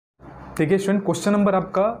देखिए student, question number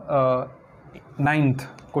आपका 9th,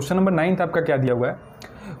 question number 9th आपका क्या दिया हुआ है?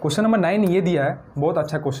 क्वेश्चन नंबर 9 ये दिया है, बहुत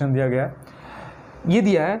अच्छा क्वेश्चन दिया गया है। ये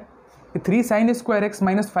दिया है कि 3 sin square x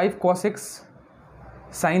minus 5 cos x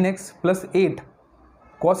sin x plus 8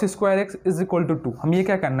 cos square x is equal to 2। हम ये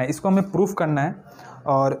क्या करना है, इसको हमें प्रूफ करना है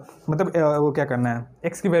और मतलब वो क्या करना है,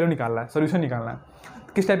 x की वैल्यू निकालना है, सोल्यूशन निकालना है।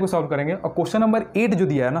 किस टाइप को सॉल्व करेंगे? और क्वेश्चन नंबर 8 जो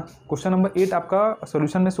दिया है ना, क्वेश्चन नंबर 8 आपका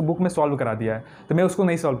सोल्यूशन में बुक में सॉल्व करा दिया है, तो मैं उसको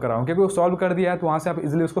नहीं सॉल्व कर रहा हूँ क्योंकि वो सॉल्व कर दिया है तो वहाँ से आप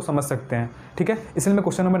इजीली उसको समझ सकते हैं। ठीक है, इसलिए मैं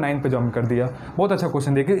क्वेश्चन नंबर 9 पे जॉइन कर दिया। बहुत अच्छा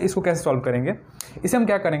क्वेश्चन। देखिए इसको कैसे सॉल्व करेंगे। इसे हम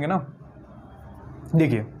क्या करेंगे ना,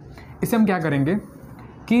 देखिए इसे हम क्या करेंगे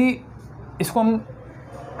कि इसको हम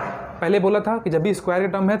पहले बोला था कि जब भी स्क्वायर का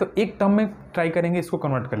टर्म है तो एक टर्म में ट्राई करेंगे, इसको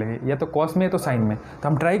कन्वर्ट कर लेंगे, या तो कॉस में या तो साइन में। तो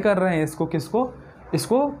हम ट्राई कर रहे हैं इसको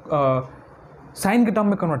इसको साइन के टर्म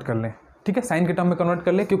में कन्वर्ट कर लें। ठीक है, साइन के टर्म में कन्वर्ट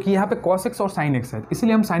कर लें क्योंकि यहाँ पे cos x और sin x है,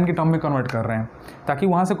 इसीलिए हम साइन के टर्म में कन्वर्ट कर रहे हैं, ताकि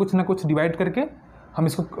वहाँ से कुछ ना कुछ डिवाइड करके हम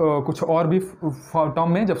इसको कुछ और भी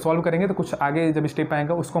टर्म में जब सॉल्व करेंगे तो कुछ आगे जब स्टेप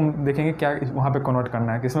आएगा उसको हम देखेंगे क्या वहाँ पे कन्वर्ट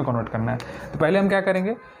करना है, किस में कन्वर्ट करना है। तो पहले हम क्या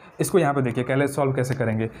करेंगे, इसको यहाँ पे देखिए पहले सॉल्व कैसे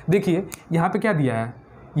करेंगे। देखिए यहाँ पे क्या दिया है,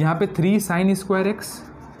 यहाँ पे 3 sin स्क्वायर एक्स,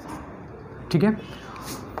 ठीक है,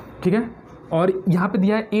 ठीक है, और यहाँ पे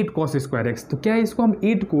दिया है 8 cos स्क्वायर एक्स। तो क्या है, इसको हम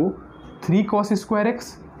 8 को 3 cos स्क्वायर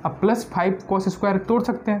एक्स अब प्लस 5 cos स्क्वायर तोड़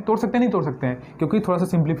सकते हैं, नहीं तोड़ सकते हैं क्योंकि थोड़ा सा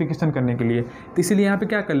सिंप्लीफिकेशन करने के लिए। तो इसीलिए यहाँ पे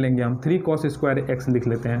क्या कर लेंगे, हम 3 cos स्क्वायर एक्स लिख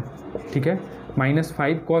लेते हैं। ठीक है, minus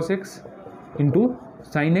 5 cos x into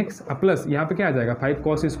sine x अब प्लस यहाँ पे क्या आ जाएगा 5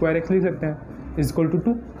 cos स्क्वायर एक्स लिख सकते हैं इज इक्वल टू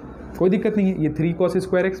 2। कोई दिक्कत नहीं है, ये 3 cos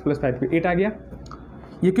स्क्वायर एक्स प्लस 5 8 आ गया।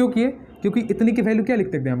 ये क्यों किए, क्योंकि इतनी की वैल्यू क्या लिख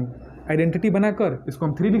सकते हैं हम, आइडेंटिटी बनाकर इसको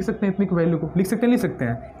हम 3 लिख सकते हैं, इतनी की वैल्यू को लिख सकते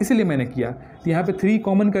हैं, इसीलिए मैंने किया। तो यहाँ पे 3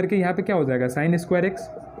 कॉमन करके यहाँ पे क्या हो जाएगा, sine square x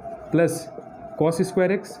plus cos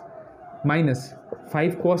square x minus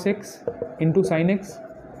 5 cos x into sine x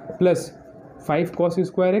plus 5 cos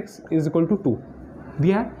square x is equal to 2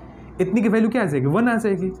 दिया। इतनी की वैल्यू क्या आ जाएगी, 1 आ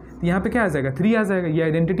जाएगी। तो यहाँ पे क्या आ जाएगा, 3 आ जाएगा। ये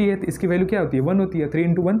आइडेंटिटी है तो इसकी वैल्यू क्या होती है, 1 होती है। 3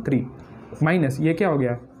 इंटू 1 3 माइनस ये क्या हो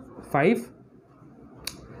गया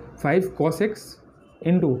 5 cos x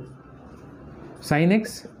into sine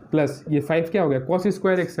x plus ये 5 क्या हो गया cos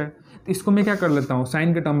स्क्वायर एक्स है। तो इसको मैं क्या कर लेता हूँ,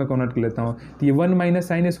 साइन के टर्म में कन्वर्ट कर लेता हूँ। तो ये 1 माइनस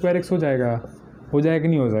साइन स्क्वायर एक्स हो जाएगा कि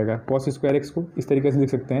नहीं हो जाएगा। cos स्क्वायर एक्स को इस तरीके से लिख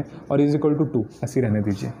सकते हैं और इज इक्वल टू 2 ऐसे रहने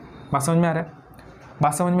दीजिए। बात समझ में आ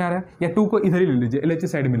रहा है, या 2 को इधर ही ले लीजिए,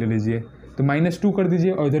 LHS साइड में ले लीजिए। तो -2 कर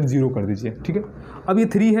दीजिए और इधर 0 कर दीजिए। ठीक है, अब ये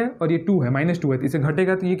 3 है और ये 2 है, -2 है, तो इसे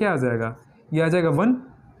घटेगा तो ये क्या आ जाएगा, ये आ जाएगा 1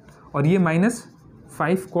 और ये minus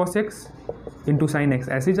 5 cos x into sine x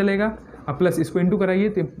ऐसे ही चलेगा। अब प्लस इसको इंटू कराइए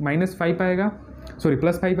तो -5 आएगा, सॉरी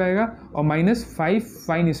 +5 आएगा और -5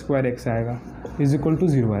 sin स्क्वायर एक्स आएगा इज इक्वल टू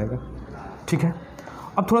 0 आएगा। ठीक है,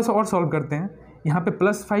 अब थोड़ा सा और सॉल्व करते हैं। यहाँ पे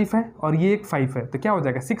 +5 है और ये एक 5 है, तो क्या हो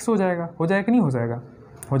जाएगा 6 हो जाएगा कि नहीं हो जाएगा,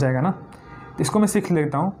 हो जाएगा ना। तो इसको मैं 6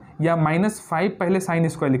 लेता हूँ, या -5 पहले साइन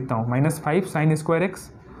स्क्वायर लिखता हूँ, -5 sin स्क्वायर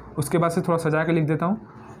एक्स, उसके बाद से थोड़ा सजा के लिख देता हूँ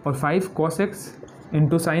और 5 cos x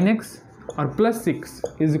into sine x और +6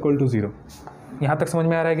 इज इक्वल टू 0। यहाँ तक समझ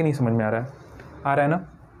में आ रहा है कि नहीं समझ में आ रहा है? आ रहा है ना?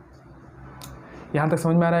 यहाँ तक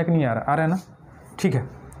समझ में आ रहा है कि नहीं आ रहा है ना? ठीक है,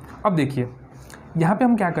 अब देखिए यहाँ पे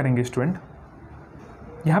हम क्या करेंगे स्टूडेंट,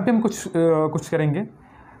 यहाँ पे हम कुछ करेंगे।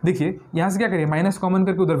 देखिए यहाँ से क्या करिए, माइनस कॉमन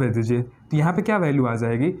करके उधर भेज दीजिए। तो यहाँ पे क्या वैल्यू आ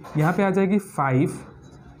जाएगी, यहाँ पे आ जाएगी 5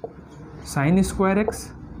 sin square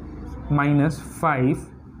x minus 5,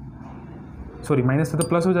 sorry minus से तो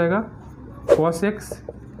प्लस हो जाएगा, cos x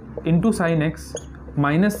into sine x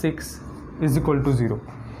minus 6 is equal to 0।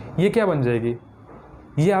 ये क्या बन जाएगी,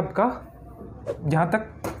 ये आपका जहाँ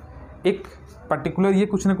तक एक पर्टिकुलर ये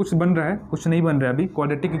कुछ ना कुछ बन रहा है, कुछ नहीं बन रहा है। अभी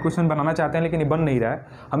क्वाड्रेटिक इक्वेशन बनाना चाहते हैं लेकिन ये बन नहीं रहा है।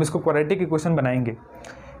 हम इसको क्वाड्रेटिक इक्वेशन बनाएंगे,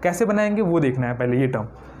 कैसे बनाएंगे वो देखना है पहले। ये टर्म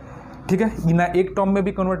ठीक है, ना एक टर्म में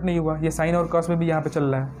भी कन्वर्ट नहीं हुआ, ये साइन और कॉस में भी यहाँ पे चल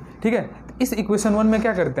रहा है। ठीक है, तो इस इक्वेशन 1 में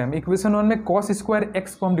क्या करते हैं हम, इक्वेशन 1 में cos स्क्वायर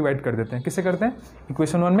एक्स को हम डिवाइड कर देते हैं। किससे करते हैं,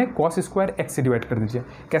 इक्वेशन 1 में cos स्क्वायर एक्स से डिवाइड कर दीजिए।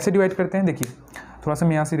 कैसे डिवाइड करते हैं, देखिए थोड़ा सा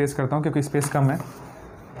मैं यहाँ से रेस करता हूँ क्योंकि स्पेस कम है।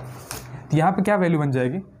 तो यहाँ पे क्या वैल्यू बन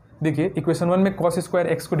जाएगी, देखिए इक्वेशन 1 में cos स्क्वायर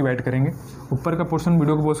एक्स को डिवाइड करेंगे, ऊपर का पोर्शन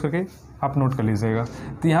वीडियो को पॉज करके आप नोट कर लीजिएगा।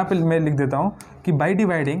 तो यहाँ पे मैं लिख देता हूँ कि by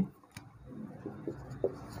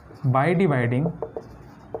dividing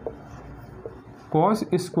cos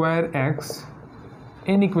square x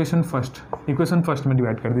in equation first में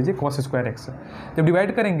डिवाइड कर दीजिए cos स्क्वायर एक्स से। जब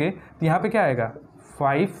डिवाइड करेंगे तो यहाँ पे क्या आएगा,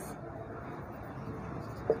 5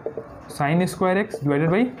 sin square x divided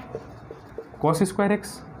by cos square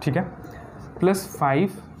x, ठीक है, plus 5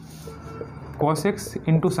 cos x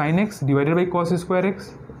into sine x divided by cos square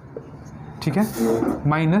x, ठीक है,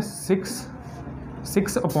 minus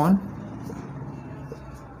 6 upon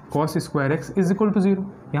cos square x is equal to 0।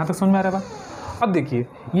 यहाँ तक समझ में आ रहा है बात। अब देखिए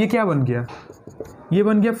ये क्या बन गया, ये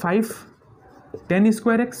बन गया 5 10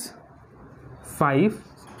 स्क्वायर एक्स, 5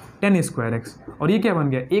 10 स्क्वायर एक्स, और ये क्या बन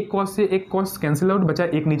गया, एक कॉस से एक कॉस कैंसिल आउट, बचा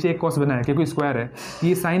एक नीचे एक कॉस बनाया क्योंकि स्क्वायर है,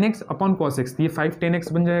 ये sine x upon cos x, ये 5 10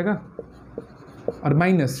 एक्स बन जाएगा, और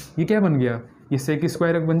माइनस ये क्या बन गया, ये सेक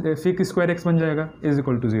स्क्वायर एक्स बन जाएगा इज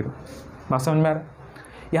इक्वल टू 0। बात समझ में आ रहा है,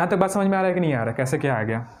 यहाँ तक बात समझ में आ रहा है कि नहीं आ रहा है, कैसे क्या आ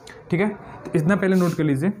गया, ठीक है। तो इतना पहले नोट कर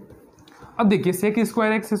लीजिए। अब देखिए sec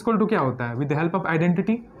square x equal to क्या होता है, with the help of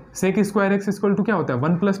identity sec square x equal to क्या होता है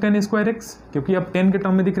 1 + 10 स्क्वायर एक्स, क्योंकि अब 10 के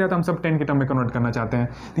टर्म में दिख रहा है तो हम सब 10 के टर्म में कन्वर्ट करना चाहते हैं,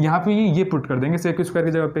 तो यहाँ पे ये पुट कर देंगे सेक स्क्वायर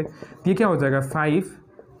की जगह पे, तो ये क्या हो जाएगा 5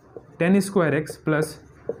 10 square x plus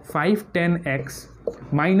 5 10 x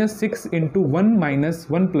minus 6 into 1 minus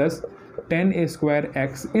 1 plus 10 square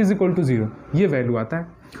x is equal to 0, ये वैल्यू आता है।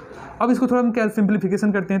 अब इसको थोड़ा हम क्या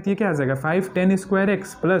सिंप्लीफिकेशन करते हैं, तो ये क्या आ जाएगा 5 10 स्क्वायर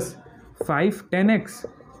एक्स प्लस 5 10 एक्स,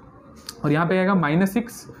 और यहाँ पे आएगा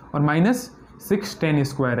 -6 और -6 10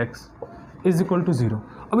 square x is equal to 0।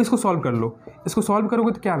 अब इसको सॉल्व कर लो, इसको सॉल्व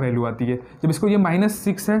करोगे तो क्या वैल्यू आती है, जब इसको ये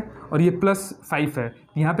 -6 है और ये +5 है,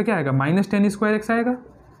 यहाँ पे क्या आएगा -10 स्क्वायर एक्स आएगा,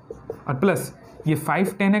 और प्लस ये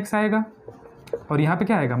 5 10 एक्स आएगा, और यहाँ पे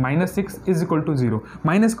क्या आएगा -6 is equal to 0।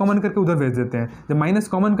 Minus common करके उधर भेज देते हैं, जब माइनस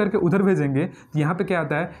कॉमन करके उधर भेजेंगे तो यहाँ पे क्या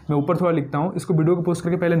आता है, मैं ऊपर थोड़ा लिखता हूँ, इसको वीडियो को पोस्ट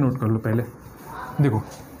करके पहले नोट कर लो, पहले देखो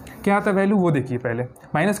क्या आता है वैल्यू वो देखिए, पहले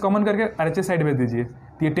माइनस कॉमन करके RHS साइड भेज दीजिए,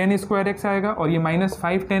 तो ये 10 स्क्वायर एक्स आएगा और ये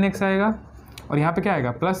 -5 10 एक्स आएगा, और यहाँ पे क्या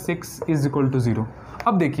आएगा +6 इज इक्वल टू 0।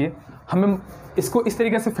 अब देखिए हमें इसको इस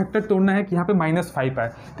तरीके से फैक्टर तोड़ना है कि यहाँ पे -5 आए,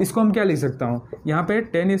 तो इसको हम क्या लिख सकता हूँ, यहाँ पे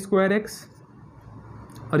 10 स्क्वायर एक्स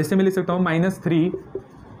और इससे मैं लिख सकता हूँ -3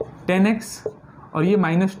 10 एक्स, और ये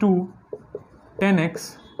 -2 10 x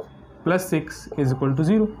plus 6 is equal to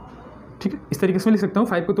 0, ठीक है। इस तरीके से मैं लिख सकता हूँ,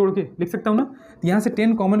 5 को तोड़ के लिख सकता हूँ ना, तो यहाँ से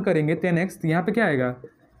 10 कॉमन करेंगे 10x, तो यहाँ पे क्या आएगा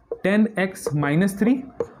 10x -3,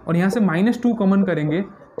 और यहाँ से -2 कॉमन करेंगे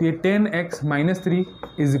तो ये 10x -3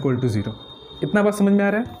 इज इक्वल टू 0। इतना बात समझ में आ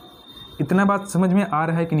रहा है, इतना बात समझ में आ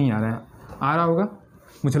रहा है कि नहीं आ रहा है, आ रहा होगा,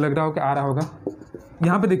 मुझे लग रहा हो कि आ रहा होगा।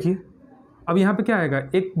 यहाँ पे देखिए अब यहाँ पे क्या आएगा,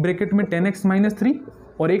 एक ब्रैकेट में 10x -3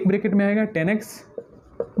 और एक ब्रैकेट में आएगा 10x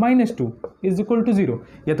 -2 इज इक्वल टू 0,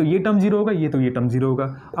 या तो ये टर्म 0 होगा, ये तो ये टर्म 0 होगा।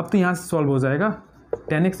 अब तो यहाँ से सॉल्व हो जाएगा,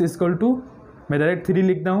 10x इज इक्वल टू, मैं डायरेक्ट 3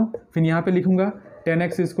 लिखता हूँ, फिर यहाँ पे लिखूंगा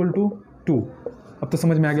 10x इज इक्वल टू 2। अब तो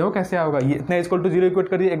समझ में आ गया हो कैसे होगा, ये इतना इक्वल टू 0 इक्वेट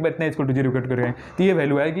करिए, एक बार इतना इक्वल टू 0 इक्वेट करिए, तो ये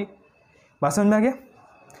वैल्यू आएगी। बात समझ में आ गया,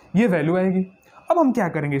 ये वैल्यू आएगी। अब हम क्या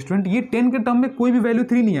करेंगे स्टूडेंट, ये 10 के टर्म में कोई भी वैल्यू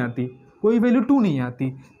 3 नहीं आती, कोई वैल्यू 2 नहीं आती,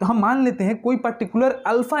 तो हम मान लेते हैं कोई पर्टिकुलर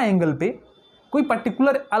अल्फा एंगल पे, कोई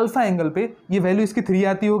पर्टिकुलर अल्फा एंगल पे ये वैल्यू इसकी 3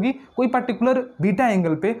 आती होगी, कोई पर्टिकुलर बीटा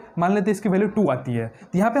एंगल पे मान लेते हैं इसकी वैल्यू 2 आती है,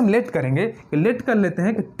 तो यहाँ पे हम लेट करेंगे, लेट कर लेते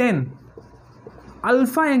हैं कि 10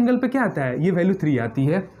 अल्फा एंगल पे क्या आता है, ये वैल्यू 3 आती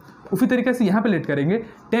है। उसी तरीके से यहाँ पे लेट करेंगे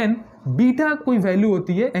 10 बीटा कोई वैल्यू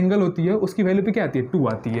होती है, एंगल होती है, उसकी वैल्यू पे क्या आती है 2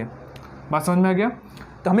 आती है। बात समझ में आ गया,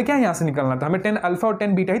 तो हमें क्या यहाँ से निकालना था, हमें 10 अल्फा और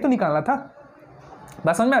 10 बीटा ही तो निकालना था।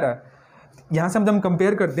 बात समझ में आ रहा है, यहाँ से हम जब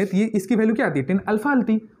कंपेयर करते हैं तो ये इसकी वैल्यू क्या आती है 10 अल्फा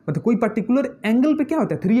आती, मतलब कोई पर्टिकुलर एंगल पे क्या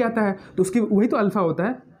होता है 3 आता है, तो उसकी वही तो अल्फा होता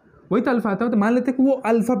है, वही तो अल्फा आता है। तो मान लेते हैं कि वो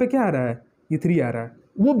अल्फा पे क्या आ रहा है, ये 3 आ रहा है,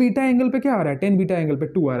 वो बीटा एंगल पे क्या आ रहा है 10 बीटा एंगल पे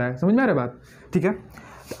 2 आ रहा है। समझ में आ रहा है बात, ठीक है।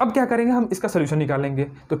 तो अब क्या करेंगे, हम इसका सोल्यूशन निकालेंगे,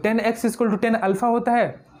 तो 10x इक्वल टू 10 अल्फा होता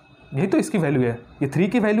है, यही तो इसकी वैल्यू है, ये 3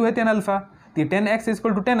 की वैल्यू है 10 अल्फा, तो 10x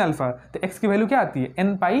इक्वल टू 10 अल्फा, तो x की वैल्यू क्या आती है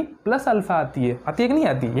n पाई प्लस अल्फा आती है कि नहीं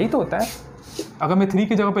आती, यही तो होता है। अगर मैं 3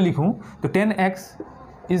 की जगह पे लिखूँ तो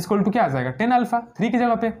 10x इक्वल टू क्या आ जाएगा 10 अल्फा, 3 की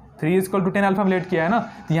जगह पे 3 इक्वल टू 10 अल्फा लेट किया है ना,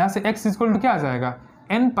 तो यहाँ से x इक्वल टू क्या आ जाएगा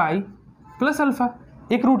n पाई प्लस अल्फा,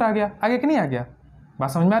 एक रूट आ गया, आगे कि नहीं आ गया। बात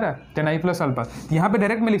समझ में आ रहा है, 10i प्लस अल्फा, तो यहाँ पे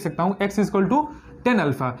डायरेक्ट मैं लिख सकता हूँ x इक्वल टू 10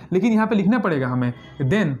 अल्फा, लेकिन यहाँ पे लिखना पड़ेगा हमें,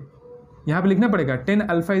 देन यहाँ पे लिखना पड़ेगा 10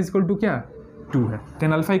 अल्फा इक्वल टू क्या 2 है,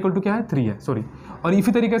 10 अल्फा इक्वल टू क्या है 3 है, सॉरी। और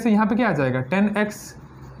इसी तरीके से यहाँ पे क्या आ जाएगा 10x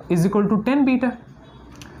is equal to 10 beta,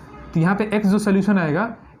 तो यहाँ पे x जो सोल्यूशन आएगा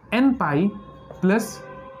n पाई प्लस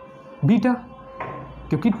बीटा,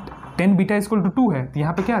 क्योंकि 10 बीटा इक्वल टू 2 है, तो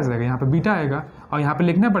यहाँ पे क्या आ जाएगा, यहाँ पे बीटा आएगा, और यहाँ पे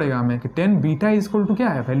लिखना पड़ेगा हमें कि 10 बीटा इक्वल टू क्या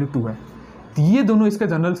है, वैल्यू 2 है। तो ये दोनों इसका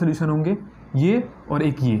जनरल सोल्यूशन होंगे, ये और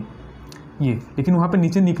एक ये, लेकिन वहाँ पे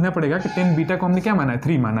नीचे लिखना पड़ेगा कि 10 बीटा को हमने क्या माना है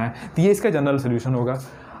 3 माना है, तो ये इसका जनरल सोल्यूशन होगा।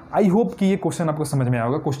 आई होप कि ये क्वेश्चन आपको समझ में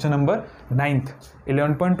आएगा, क्वेश्चन नंबर 9th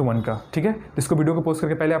 11.1 का, ठीक है। तो इसको वीडियो को पोस्ट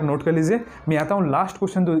करके पहले आप नोट कर लीजिए। मैं आता हूँ लास्ट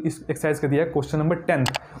क्वेश्चन जो इस एक्सरसाइज का दिया है, क्वेश्चन नंबर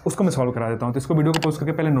 10, उसको मैं सॉल्व करा देता हूँ, तो इसको वीडियो को पोस्ट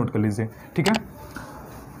करके पहले नोट कर लीजिए, ठीक है।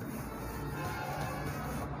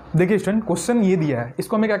 देखिए स्टूडेंट, क्वेश्चन ये दिया है,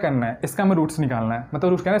 इसको हमें क्या करना है, इसका हमें रूट्स निकालना है, मतलब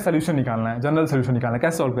रूट्स क्या है, सोल्यूशन निकालना है, जनरल सोल्यूशन निकालना है।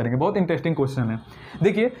 कैसे सॉल्व करेंगे, बहुत इंटरेस्टिंग क्वेश्चन है।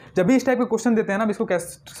 देखिए जब भी इस टाइप के क्वेश्चन देते हैं ना, इसको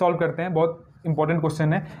कैसे सॉल्व करते हैं, बहुत इंपॉर्टेंट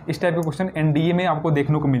क्वेश्चन है। इस टाइप के क्वेश्चन एनडीए में आपको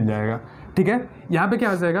देखने को मिल जाएगा। ठीक है, यहाँ पे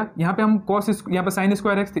क्या आ जाएगा, यहाँ पे हम कॉस, यहाँ पे साइन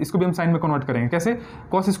स्क्वायर एक्स, इसको भी हम साइन में कन्वर्ट करेंगे। कैसे,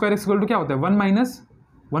 cos square x equal to क्या होता है, वन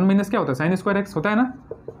माइनस क्या होता है, साइन स्क्वायर एक्स होता है ना,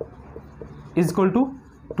 इज इक्वल टू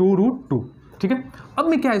 2√2। ठीक है, अब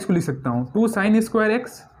मैं क्या इसको लिख सकता हूँ, 2 साइन स्क्वायर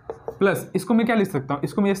एक्स प्लस इसको मैं क्या लिख सकता हूँ,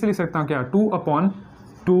 इसको मैं ऐसे लिख सकता हूँ क्या,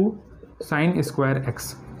 2/2 साइन स्क्वायर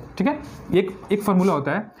एक्स। ठीक है, एक फार्मूला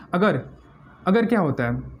होता है, अगर क्या होता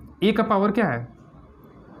है, ए का पावर क्या है,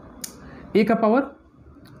 ए का पावर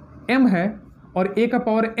m है और a का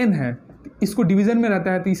पावर n है, इसको डिवीजन में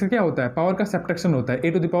रहता है तो इसका क्या होता है, पावर का सब्ट्रैक्शन होता है,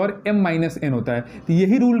 a to the power m-n होता है। तो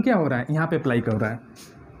यही रूल क्या हो रहा है, यहाँ पे अप्लाई कर रहा है।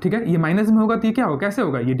 ठीक है, ये माइनस में होगा तो ये क्या होगा, कैसे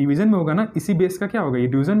होगा, ये डिवीजन में होगा ना, इसी बेस का क्या होगा, ये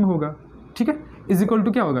डिवीजन में होगा। ठीक है, इज इक्वल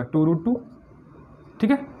टू क्या होगा, 2√2।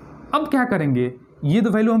 ठीक है, अब क्या करेंगे, ये तो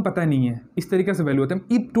वैल्यू हम पता नहीं है, इस तरीके से वैल्यू होता है,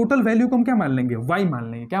 इस टोटल वैल्यू को हम क्या मान लेंगे, y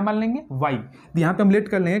मान लेंगे। क्या मान लेंगे, y। तो यहाँ पे हम लेट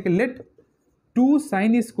कर लेंगे कि late 2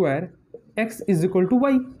 sine square x is equal to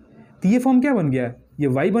Y. तो ये फॉर्म क्या बन गया, ये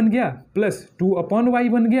y बन गया प्लस 2/y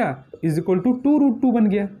बन गया इज इक्वल टू 2√2 बन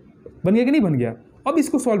गया कि नहीं बन गया। अब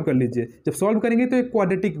इसको सॉल्व कर लीजिए, जब सॉल्व करेंगे तो एक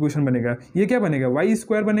क्वाड्रेटिक इक्वेशन बनेगा। ये क्या बनेगा, y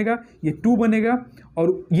स्क्वायर बनेगा, ये 2 बनेगा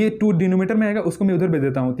और ये 2 डिनोमिनेटर में आएगा, उसको मैं उधर भेज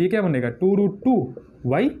देता हूँ। तो ये क्या बनेगा,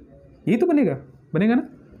 2√2y, यही तो बनेगा ना,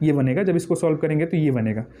 ये बनेगा। जब इसको सॉल्व करेंगे तो ये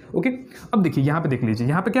बनेगा। ओके, अब देखिए यहाँ पे देख लीजिए,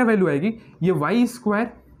 यहाँ पे क्या वैल्यू आएगी, ये y स्क्वायर,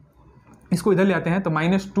 इसको इधर ले आते हैं तो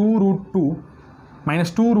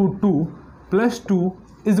 -2√2 प्लस 2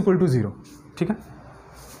 इज इक्वल टू 0। ठीक है,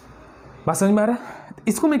 बात समझ में आ रहा है।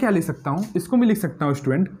 इसको मैं क्या लिख सकता हूँ, इसको मैं लिख सकता हूँ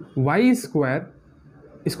स्टूडेंट y स्क्वायर,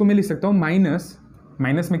 इसको मैं लिख सकता हूँ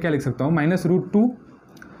माइनस में क्या लिख सकता हूँ,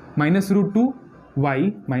 -√2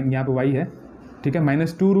 y, यहाँ पे y है। ठीक है,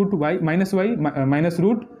 -2√y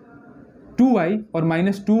और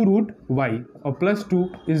 -2√y और प्लस 2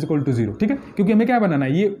 इज इक्वल टू 0। ठीक है, क्योंकि हमें क्या बनाना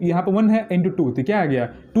है, ये यहाँ पे 1 है इंटू 2, तो क्या आ गया,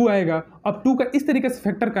 2 आएगा। अब 2 का इस तरीके से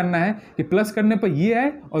फैक्टर करना है कि प्लस करने पर ये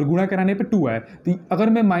आए और गुणा कराने पे 2 आए। तो अगर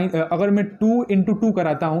मैं 2 इंटू 2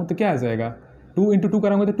 कराता हूँ तो क्या आ जाएगा, 2 इंटू 2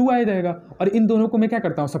 कराऊंगा तो 2 आ जाएगा, और इन दोनों को मैं क्या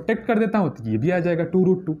करता हूँ, सब्ट्रैक्ट कर देता हूँ तो ये भी आ जाएगा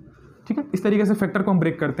 2√2। ठीक है, इस तरीके से फैक्टर को हम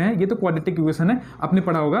ब्रेक करते हैं। ये तो क्वाड्रेटिक इक्वेशन है, आपने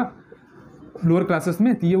पढ़ा होगा लोअर क्लासेस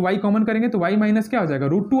में। तो ये y कॉमन करेंगे तो y माइनस क्या हो जाएगा,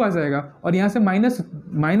 √2 आ जाएगा, और यहाँ से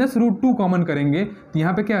 -√2 कॉमन करेंगे तो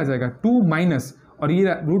यहाँ पे क्या आ जाएगा, 2 माइनस, और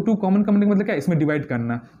ये √2 कॉमन करने का मतलब क्या है, इसमें डिवाइड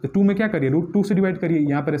करना। तो 2 में क्या करिए, √2 से डिवाइड करिए,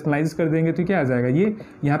 यहाँ पर रेशनलाइज कर देंगे तो क्या आ जाएगा, ये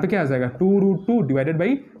यहाँ पे क्या आ जाएगा, 2√2 डिवाइडेड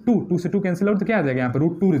बाई 2 से 2 कैंसिल आउट तो क्या आ जाएगा, यहाँ पे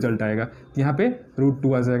 √2 रिजल्ट आएगा, यहाँ पे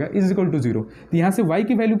 √2 आ जाएगा इज इक्वल टू 0। तो यहाँ से y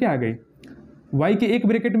की वैल्यू क्या आ गई, y के एक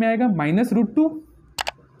ब्रैकेट में आएगा -√2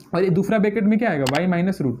 और ये दूसरा ब्रैकेट में क्या आएगा, y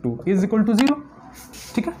 -√2 इज इक्वल टू 0।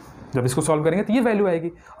 ठीक है, जब इसको सॉल्व करेंगे तो ये वैल्यू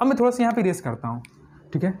आएगी। अब मैं थोड़ा सा यहाँ पे इरेज करता हूँ।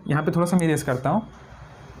 ठीक है, यहाँ पे थोड़ा सा मैं इरेज करता हूँ,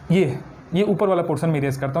 ये ऊपर वाला पोर्शन में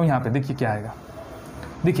इरेज करता हूँ। यहाँ पे देखिए क्या आएगा,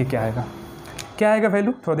 क्या आएगा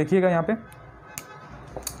वैल्यू, थोड़ा देखिएगा यहाँ पे।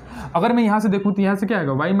 अगर मैं यहाँ से देखूँ तो यहाँ से क्या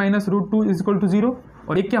आएगा, y -√2 इज इक्वल टू 0,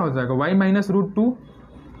 और एक क्या हो जाएगा, y -√2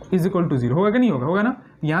 इज इक्वल टू 0। होगा कि नहीं होगा ना।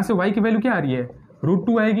 यहाँ से y की वैल्यू क्या आ रही है,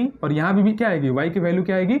 √2 आएगी, और यहाँ भी क्या आएगी, y की वैल्यू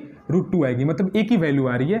क्या आएगी, √2 आएगी। मतलब एक ही वैल्यू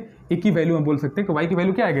आ रही है, एक ही वैल्यू हम बोल सकते हैं कि y की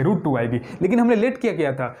वैल्यू क्या आएगी, √2 आएगी। लेकिन हमने लेट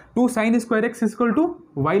किया था 2 sine square x equal to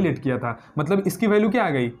y late किया था, मतलब इसकी वैल्यू क्या आ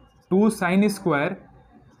गई, 2 sine square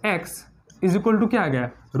x is equal to क्या आ गया,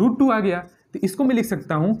 √2 आ गया। तो इसको मैं लिख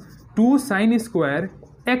सकता हूँ 2 sine square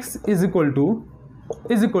x is equal to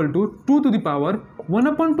 2 to the power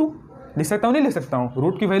 1/2 लिख सकता हूँ, नहीं लिख सकता हूँ।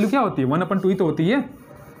 रूट की वैल्यू क्या होती है, 1/2 ही तो होती है।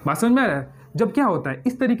 बात समझ में आ रहा है। जब क्या होता है,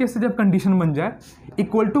 इस तरीके से जब कंडीशन बन जाए,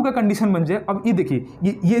 इक्वल टू का कंडीशन बन जाए। अब ये देखिए,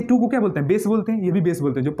 ये 2 को क्या बोलते हैं, बेस बोलते हैं, ये भी बेस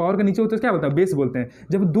बोलते हैं। जो पावर का नीचे होता है क्या बोलता है, बेस बोलते हैं।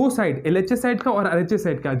 जब दो साइड LHS साइड का और RHS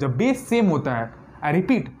साइड का जब बेस सेम होता है, आई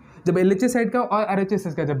रिपीट, जब LHS साइड का और RHS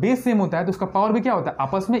साइड का जब बेस सेम होता है तो उसका पावर भी क्या होता है,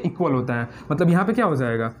 आपस में इक्वल होता है। मतलब यहाँ पे क्या हो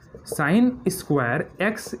जाएगा, sine square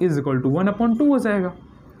x is equal to 1/2 हो जाएगा।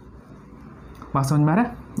 बात समझ में आ रहा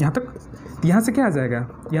है यहाँ तक। यहाँ से क्या आ जाएगा,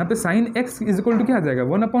 यहाँ पे sine x is equal to क्या आ जाएगा,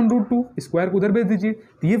 1/√2, स्क्वायर को उधर भेज दीजिए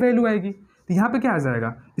तो ये वैल्यू आएगी। तो यहाँ पे क्या आ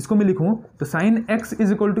जाएगा, इसको मैं लिखूँ तो sine x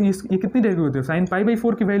is equal to, ये कितनी वैल्यू होती है, साइन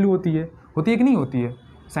π/4 की वैल्यू होती है कि नहीं होती है,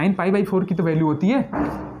 साइन π/4 की तो वैल्यू होती है,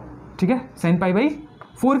 ठीक है, साइन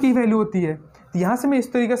π/4 की वैल्यू होती है। तो यहाँ से मैं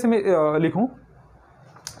इस तरीके से मैं लिखूँ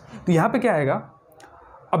तो यहाँ पे क्या आएगा।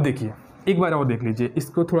 अब देखिए एक बार और देख लीजिए,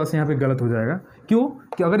 इसको थोड़ा सा यहाँ पे गलत हो जाएगा। क्यों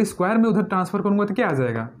कि अगर स्क्वायर में उधर ट्रांसफर करूंगा तो क्या आ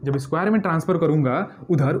जाएगा, जब स्क्वायर में ट्रांसफर करूंगा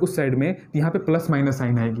उधर उस साइड में, तो यहाँ पे प्लस माइनस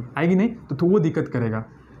साइन आएगी नहीं, तो वो दिक्कत करेगा।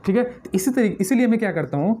 ठीक है। तो इसीलिए मैं क्या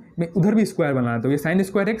करता हूँ, मैं उधर भी स्क्वायर बनाता हूँ, ये साइन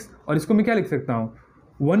स्क्वायर एक्स, और इसको मैं क्या लिख सकता हूँ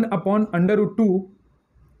 1/√2,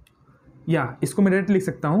 या इसको मैं डायरेक्ट लिख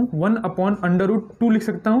सकता हूँ 1/√2 लिख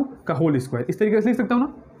सकता हूँ का होल स्क्वायर, इस तरीके से लिख सकता हूँ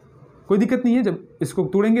ना, कोई दिक्कत नहीं है। जब इसको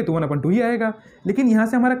तोड़ेंगे तो 1/2 ही आएगा, लेकिन यहाँ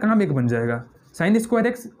से हमारा काम एक बन जाएगा साइन स्क्वायर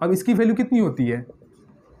एक्स। अब इसकी वैल्यू कितनी होती है,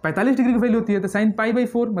 45 डिग्री की वैल्यू होती है, तो साइन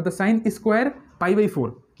π/4 मतलब साइन स्क्वायर π/4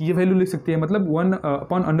 की ये वैल्यू लिख सकते हैं, मतलब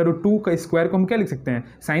 1/√2 का स्क्वायर को हम क्या लिख सकते हैं,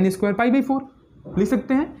 साइन स्क्वायर π/4 लिख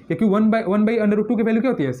सकते हैं, क्योंकि 1/√2 की वैल्यू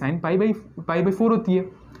क्या होती है, साइन π/4 होती है,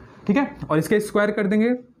 ठीक है। और इसका स्क्वायर कर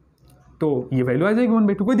देंगे तो ये वैल्यू आ जाएगी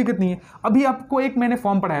 1/2, कोई दिक्कत नहीं है। अभी आपको एक मैंने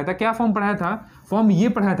फॉर्म पढ़ाया था, क्या फॉर्म पढ़ाया था, फॉर्म ये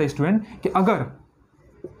पढ़ाया था स्टूडेंट कि अगर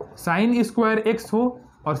साइन स्क्वायर एक्स हो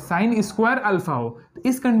और साइन स्क्वायर अल्फा हो, तो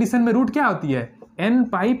इस कंडीशन में रूट क्या होती है, n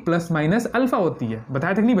pi plus minus alpha होती है।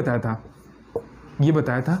 बताया था कि नहीं बताया था, ये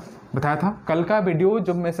बताया था कल का वीडियो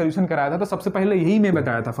जब मैं सोल्यूशन कराया था तो सबसे पहले यही मैं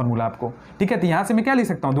बताया था फॉर्मूला आपको, ठीक है। तो यहाँ से मैं क्या लिख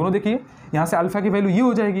सकता हूँ, दोनों देखिए, यहाँ से अल्फा की वैल्यू ये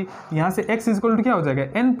हो जाएगी, यहाँ से x इक्वल टू क्या हो जाएगा,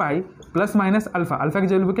 n pi plus minus alpha, alpha की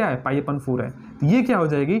वैल्यू क्या है π/4 है, तो ये क्या हो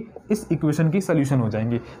जाएगी, इस इक्वेशन की सोल्यूशन हो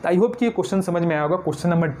जाएंगी। तो आई होप कि ये क्वेश्चन समझ में आया होगा, क्वेश्चन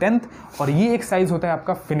नंबर 10th, और ये एक्सरसाइज होता है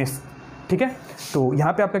आपका फिनिश, ठीक है। तो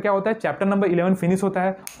यहाँ पे आपका क्या होता है, चैप्टर नंबर 11 फिनिश होता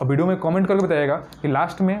है, और वीडियो में कमेंट करके बताइएगा कि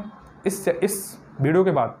लास्ट में इस वीडियो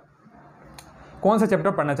के बाद कौन सा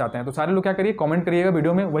चैप्टर पढ़ना चाहते हैं। तो सारे लोग क्या करिए, कमेंट करिएगा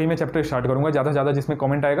वीडियो में, वही मैं चैप्टर स्टार्ट करूंगा, ज़्यादा से ज़्यादा जिसमें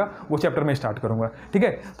कमेंट आएगा वो चैप्टर में स्टार्ट करूंगा, ठीक है।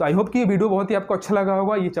 तो आई होप कि ये वीडियो बहुत ही आपको अच्छा लगा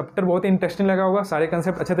होगा, ये चैप्टर बहुत ही इंटरेस्टिंग लगा होगा, सारे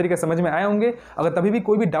कंसेप्ट अच्छे तरीके से समझ में आए होंगे। अगर तभी भी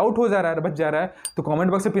कोई भी डाउट हो जा रहा है, बच जा रहा है, तो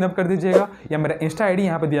कमेंट बॉक्स से पिनअप कर दीजिएगा, या मेरा इंस्टा ID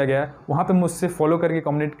यहाँ पर दिया गया है, वहाँ पर मुझसे फॉलो करके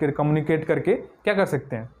कम्युनिकेट करके क्या कर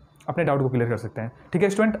सकते हैं, अपने डाउट को क्लियर कर सकते हैं, ठीक है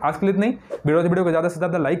स्टूडेंट। आज के लिए इतना ही, वीडियो को ज़्यादा से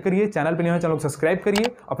ज़्यादा लाइक करिए, चैनल पे नहीं हो चैनल को सब्सक्राइब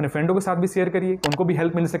करिए, अपने फ्रेंडों के साथ भी शेयर करिए, उनको भी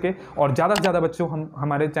हेल्प मिल सके, और ज़्यादा से ज़्यादा बच्चों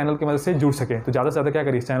हमारे चैनल की मदद से जुड़ सके। तो ज़्यादा से ज़्यादा क्या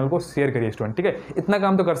करिए, इस चैनल को शेयर करिए स्टूडेंट, ठीक है। इतना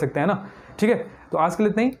काम तो कर सकते हैं ना, ठीक है। तो आज के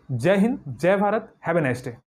लिए इतना ही, जय हिंद, जय Bharat, have a nice day.